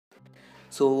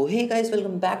So hey guys,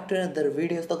 welcome back to another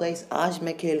videos. तो guys आज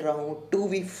मैं खेल रहा हूँ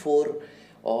 2v4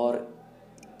 और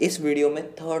इस वीडियो में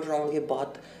थर्ड राउंड के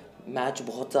बाद मैच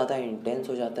बहुत ज़्यादा इंटेंस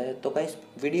हो जाता है। तो गाइस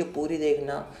वीडियो पूरी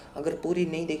देखना, अगर पूरी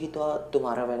नहीं देखी तो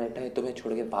तुम्हारा वैलेट है तुम्हें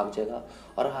छोड़ के भाग जाएगा।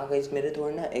 और हाँ गाइस, मेरे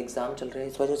थोड़े ना एग्ज़ाम चल रहे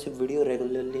हैं, इस वजह से वीडियो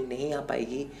रेगुलरली नहीं आ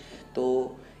पाएगी। तो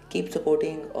कीप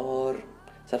सपोर्टिंग और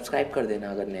सब्सक्राइब कर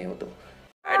देना अगर नए हो तो।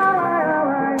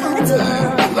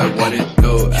 Like what it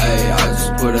do, ayy, I just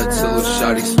put her to little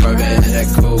shawty swerving in that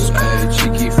coupe, ayy,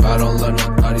 cheeky if I don't let no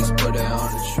thotties put it on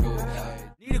the true, ayy.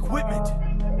 Need equipment.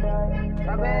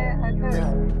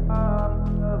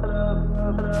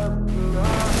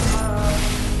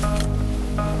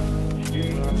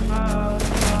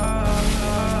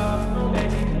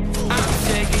 I'm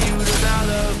taking you to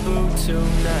Malibu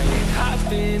tonight.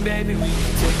 Hop in, baby, we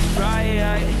can take it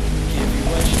right. Give you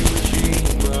what you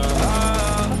dream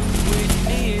of. With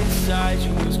me inside,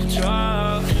 you lose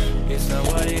control. It's not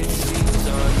what it seems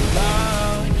on the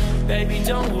low. Baby,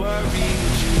 don't worry,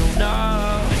 you don't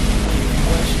know. Give you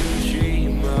what you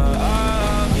dream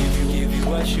of. Give you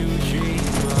what you dream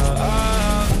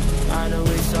of. I know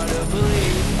it's hard to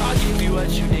believe. I'll give you what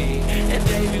you need, and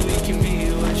baby, we can be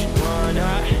what you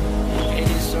wanna. And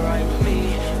it's alright with me,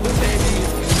 but baby,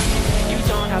 if you leave, you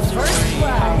don't have to worry.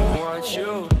 I want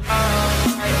you.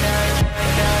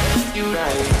 You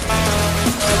right.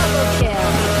 Double kill.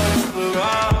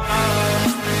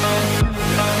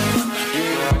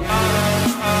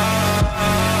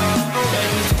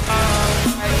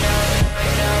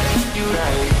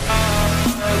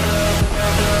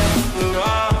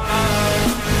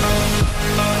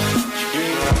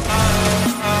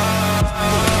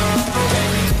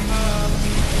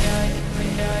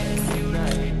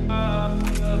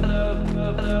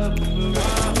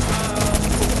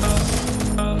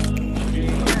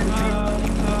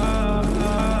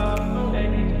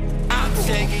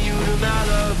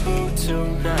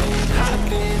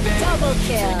 Double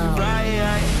kill.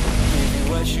 Right, give you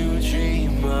what you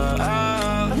dream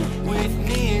of. With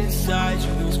me inside,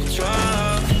 you lose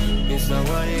control. It's not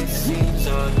what it seems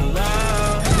on the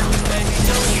low. Baby,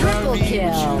 don't Triple worry, kill.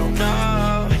 what you don't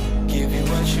know. Give you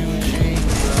what you dream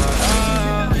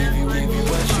of. Give you what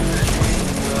you dream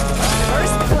of.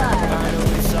 First blood. I know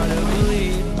it's hard to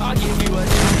believe. I'll give you what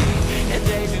you need, and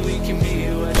baby, we can be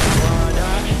what you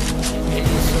wanna. And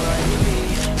it's alright with me,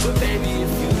 but baby,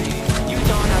 if you leave, you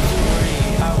don't have to worry.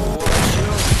 I want you.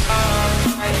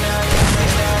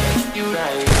 You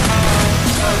right.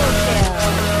 Double kill.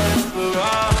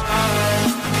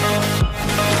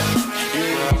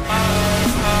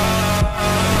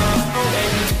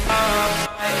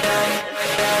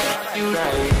 You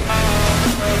right.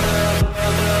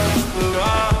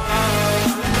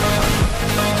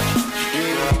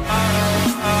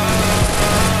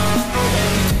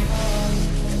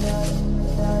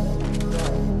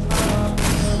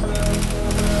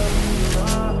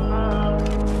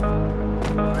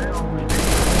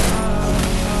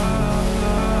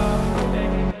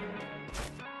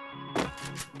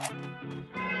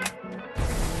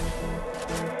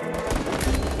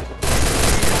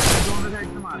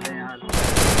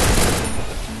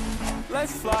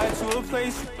 Let's fly to a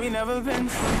place we never been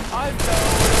to. I've dealt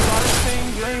with a lot of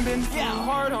things you ain't been through.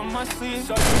 Hard on my sleeve,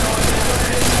 so you know it's never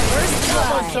been. First blood.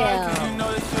 Cause you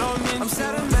know that you don't mean. I'm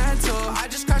sentimental. I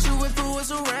just crashed you with who was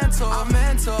a rental. I'm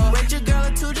mental. Raped your girl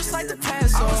or two just like the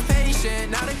pencil. I was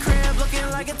patient, now the crib looking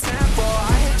like a temple.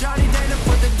 I hit Johnny Day to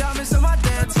put the diamonds in my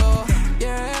dental.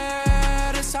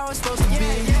 Yeah, that's how it's supposed to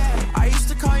be. I used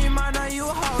to call you mine, now you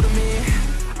a hold of me.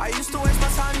 I used to waste my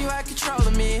time, you had control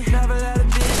of me. Never let a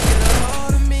bitch get a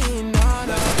hold of me, no,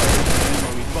 no.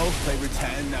 We both play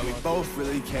pretend, now we both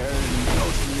really care, and you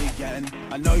ghost me again.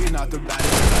 I know you're not the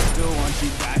baddest, but I still want you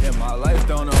back in my life,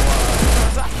 don't know why.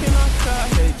 Cause I cannot cry,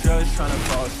 hey judge tryna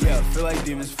fall asleep. Yeah, I feel like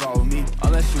demons follow me,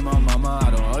 unless you're my mama,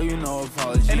 I don't owe you no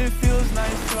apology. And it feels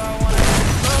nice, so I wanna get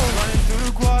slow. Running through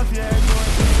the guap, yeah,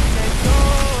 going to the go.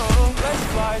 Let's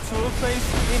fly to a place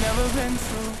we never been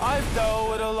to. I've dealt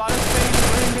with a lot of things you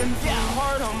ain't been through.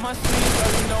 Hard on my sleeve, so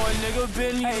you know a nigga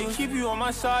been through. Hey, keep you on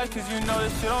my side, cause you know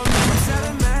this shit on me. I'm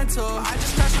sentimental. I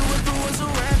just crashed you with who was a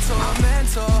rental. I'm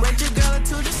mental. Raped your girl or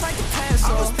two just like a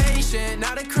pencil. I was patient,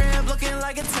 now the crib looking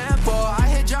like a temple. I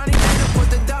hit Johnny Day to put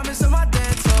the diamonds in my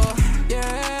dental.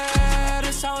 Yeah,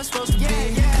 that's how it's supposed to be.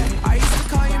 I used to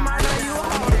call you mine, now you a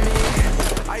hold of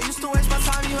me. I used to waste my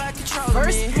time, you had control of me.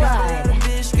 First blood.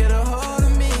 Bitch, get a hold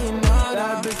of me, no,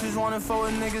 that bitches wanna fuck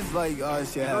with niggas like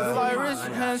us, yeah. Fly rich,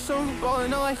 handsome,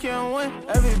 ballin' up like can't win.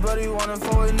 Everybody wanna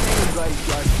fuck with niggas like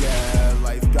us, yeah.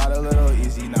 Life got a little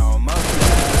easy, now I'm up,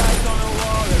 yeah. Eyes on the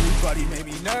wall, everybody made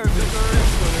me nervous. Took a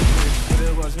risk with a bitch, but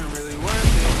it wasn't really worth it.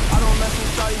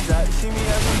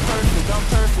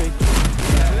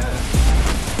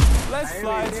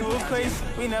 to a place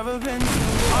we never been to.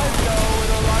 I've dealt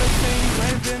with a lot of things,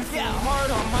 ain't been through.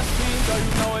 Hard on my sleeve, so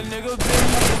you know a nigga been.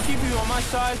 I can keep you on my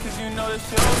side, cause you know that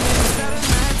shit on me.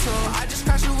 Sentimental, I just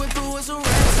crashed your whip, it was a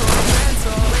rental.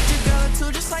 Break your girl in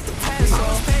two just like the pencil. I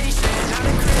was patient, now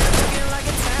the crib looking like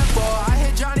a temple. I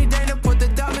hit Johnny Dana, put the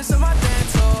diamonds in my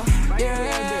dental.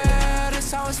 Yeah,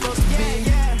 that's how it's supposed to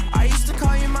be. I used to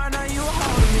call you mine, now you a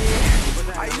hold of me.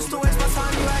 I used to waste my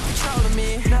time, you had control of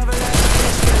me. Never let a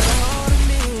bitch get a hold of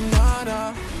me,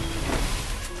 nah.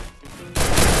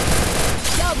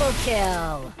 Double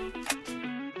kill.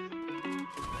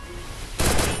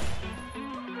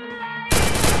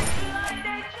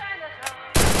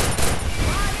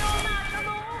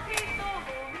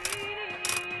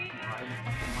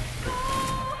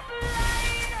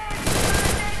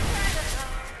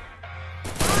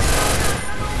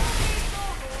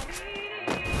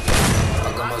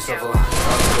 Myself a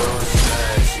hot girl, she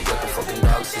bad. She got the fucking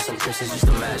dog, see some pictures just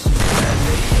to match. Bad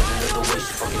lady, love the way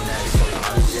she fucking acts.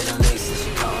 I'm just in laces, she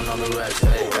counting on the racks.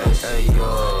 Hey, yo,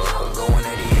 I'm going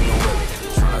 80 in the whip.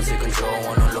 Tryna take control,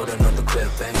 wanna load another clip.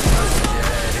 And she knows that you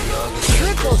had it, y'all get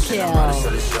triple kill. I'm about to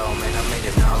sell the show, man, I made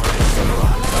it now. Myself a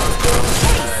hot girl, she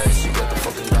bad. She got the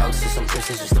fucking dog, see some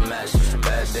pictures just to match.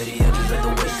 Bad lady, I just love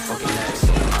the way she fucking acts.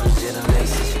 I'm just in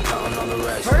laces, she counting on the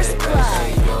racks. First blood.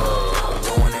 Hey, yo, I'm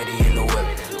going 80 in the whip.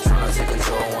 Take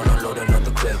control, wanna load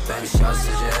another clip. Baby, shots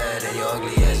to your head and your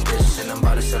ugly ass bitch. And I'm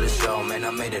about to sell the show, man,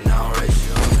 I made it now rich.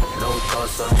 No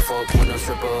thoughts, I don't fuck with no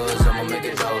strippers. I'ma make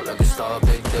it out like a star,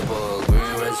 big dipper.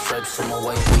 Green, red stripes on my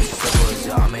white boots, slippers.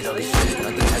 Yeah, I made all this shit,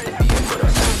 nothing had to be put up.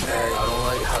 Hey, I don't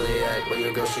like how they act, but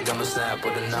your girl, she got my snap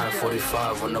with a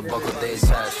 945 on the buckle they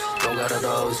attached. Don't got her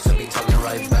those, to be talking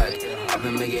right back. I've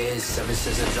been making hits ever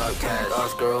since I dropped cash.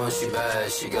 Lost girl and she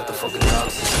bad, she got the fucking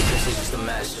dogs, and she thinks it's just a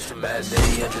match. Just a bad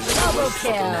baby, I just Double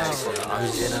kill. I'm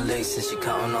just in a lace and she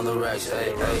counting on the racks.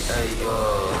 Hey, yo,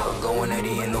 I'm going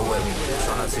 80 in the whip.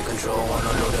 Tryna take control,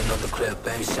 wanna load another clip.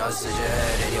 Baby, shots to your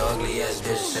head and your ugly ass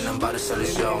bitch. And I'm about to sell the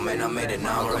show, man, I made it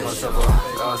now. I got myself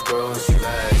a lost girl and she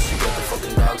bad. She got the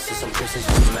fucking dogs, see some pictures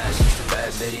just a match. Just a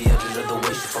bad baby, I just love the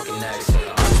way she fucking acts.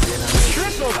 I'm just in a lace,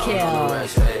 Triple kill.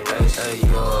 Hey,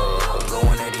 yo, I'm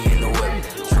going 80 in the whip.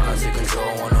 Tryna take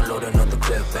control, wanna load another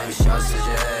clip. Baby, shots to your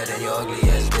head and your ugly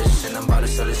ass bitch. And I'm about to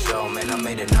sell the show, man, I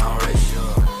made it now rich.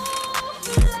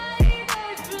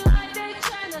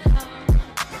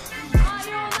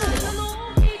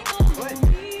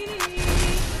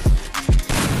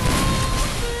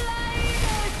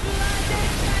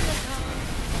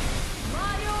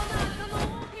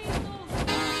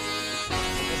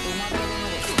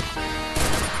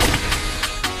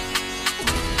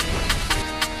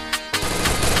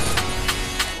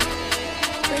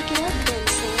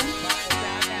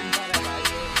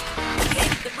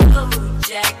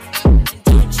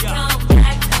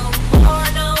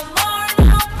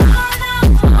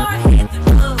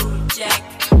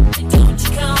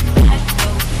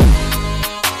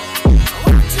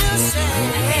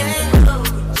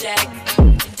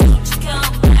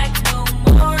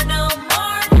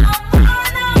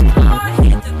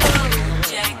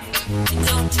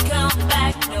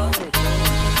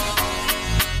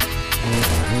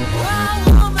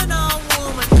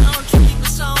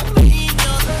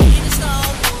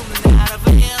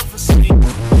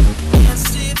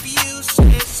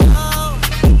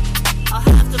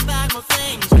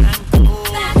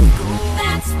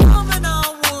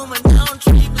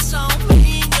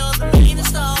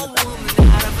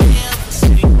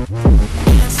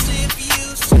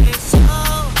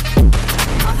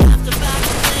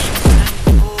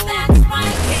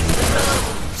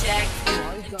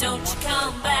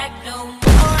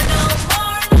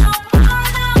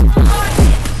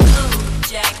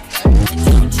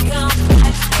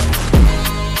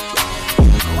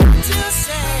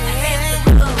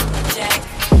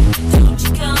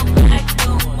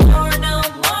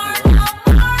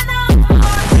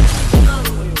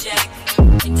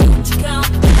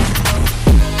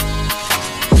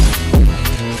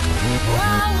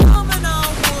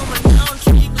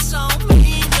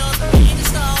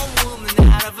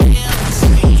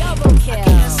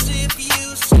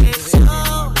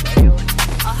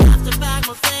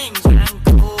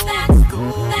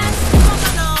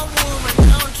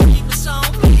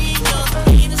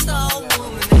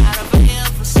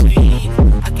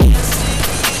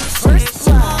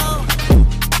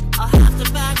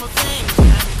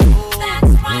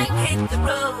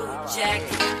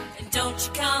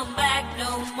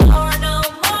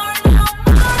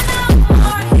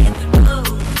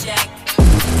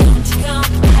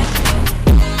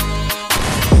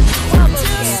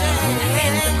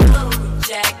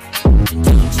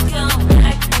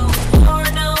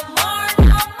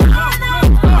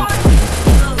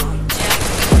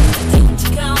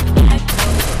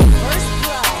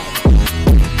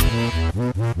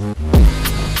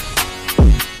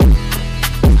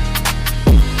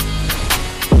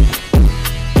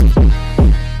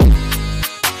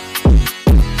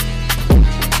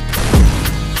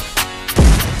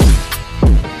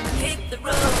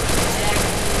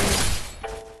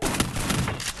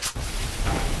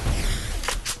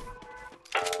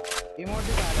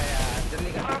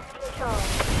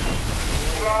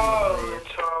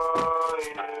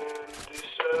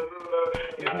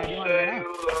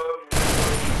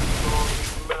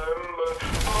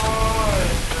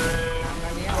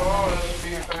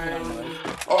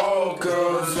 All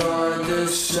girls are the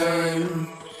same.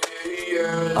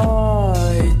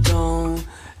 I don't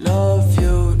love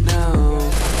you now.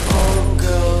 All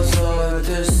girls are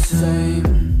the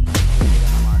same.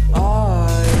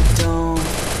 I don't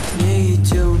need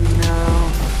you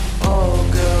now. All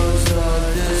girls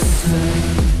are the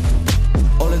same.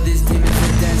 All of these demons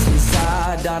are dancing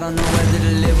inside. I don't know whether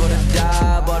to live or to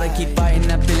die, but I keep fighting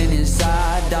that feeling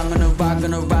inside. I'm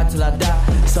gonna ride till I die.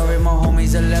 Sorry my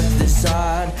homies are left to the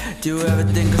side. Do you ever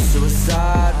think of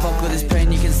suicide? Fuck with this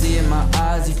pain you can see in my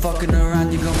eyes. You fucking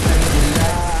around, you gon' pay with your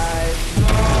life.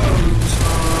 Long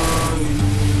time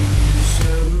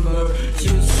December.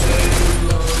 You say you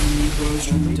love me but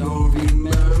you don't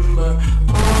remember.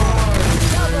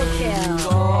 Double kill.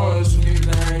 Lost me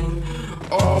pain.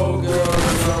 All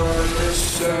girls are the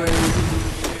same.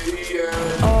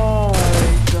 Yeah. I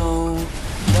don't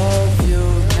love you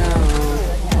now.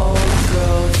 All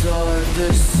girls are the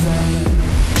same.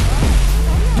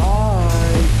 I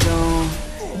don't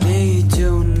need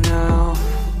you now.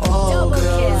 All Double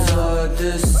girls kill. are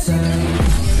the same.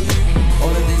 All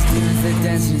of these demons they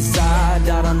dancing inside.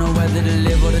 I don't know whether to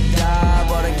live or to die,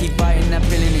 but I keep fighting that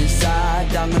feeling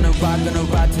inside. I'm gonna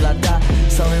ride till I die.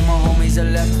 Sorry my homies are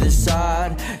left to the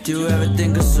side. Do you ever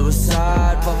think of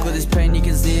suicide? Fuck with this pain you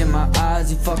can see in my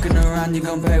eyes. You fucking around, you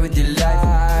gon' pay with your life.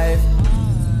 I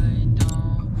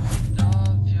don't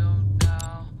love you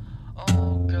now.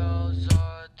 All girls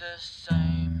are the same.